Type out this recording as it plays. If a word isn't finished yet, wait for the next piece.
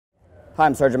Hi,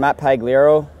 I'm Sgt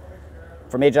Pagliaro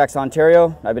from Ajax,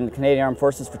 Ontario. I've been in the Canadian Armed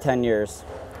Forces for 10 years.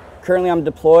 Currently, I'm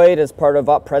deployed as part of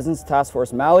Op Presence Task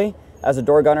Force Mali as a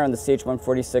door gunner on the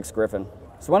CH-146 Griffon.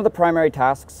 So one of the primary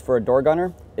tasks for a door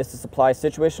gunner is to supply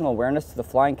situational awareness to the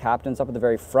flying captains up at the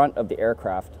very front of the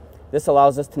aircraft. This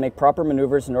allows us to make proper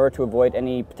maneuvers in order to avoid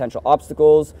any potential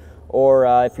obstacles or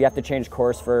if we have to change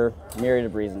course for a myriad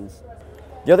of reasons.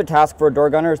 The other task for a door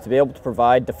gunner is to be able to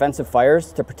provide defensive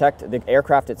fires to protect the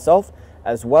aircraft itself,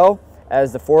 as well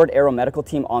as the forward aeromedical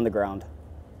team on the ground.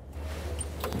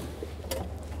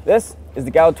 This is the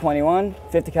Gauss 21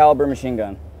 50 caliber machine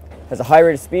gun. It has a high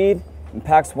rate of speed and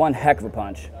packs one heck of a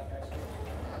punch.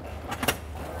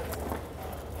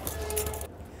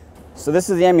 So this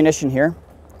is the ammunition here.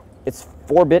 It's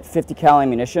 4-bit 50 cal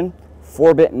ammunition.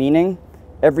 4-bit meaning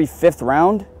every 5th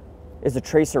round is a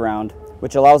tracer round,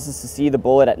 which allows us to see the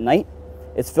bullet at night.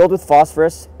 It's filled with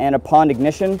phosphorus, and upon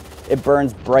ignition, it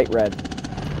burns bright red.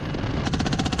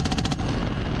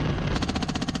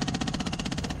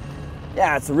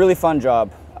 Yeah, it's a really fun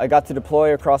job. I got to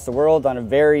deploy across the world on a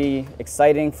very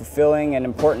exciting, fulfilling, and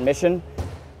important mission.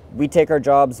 We take our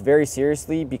jobs very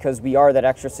seriously because we are that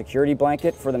extra security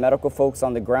blanket for the medical folks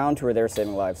on the ground who are there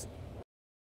saving lives.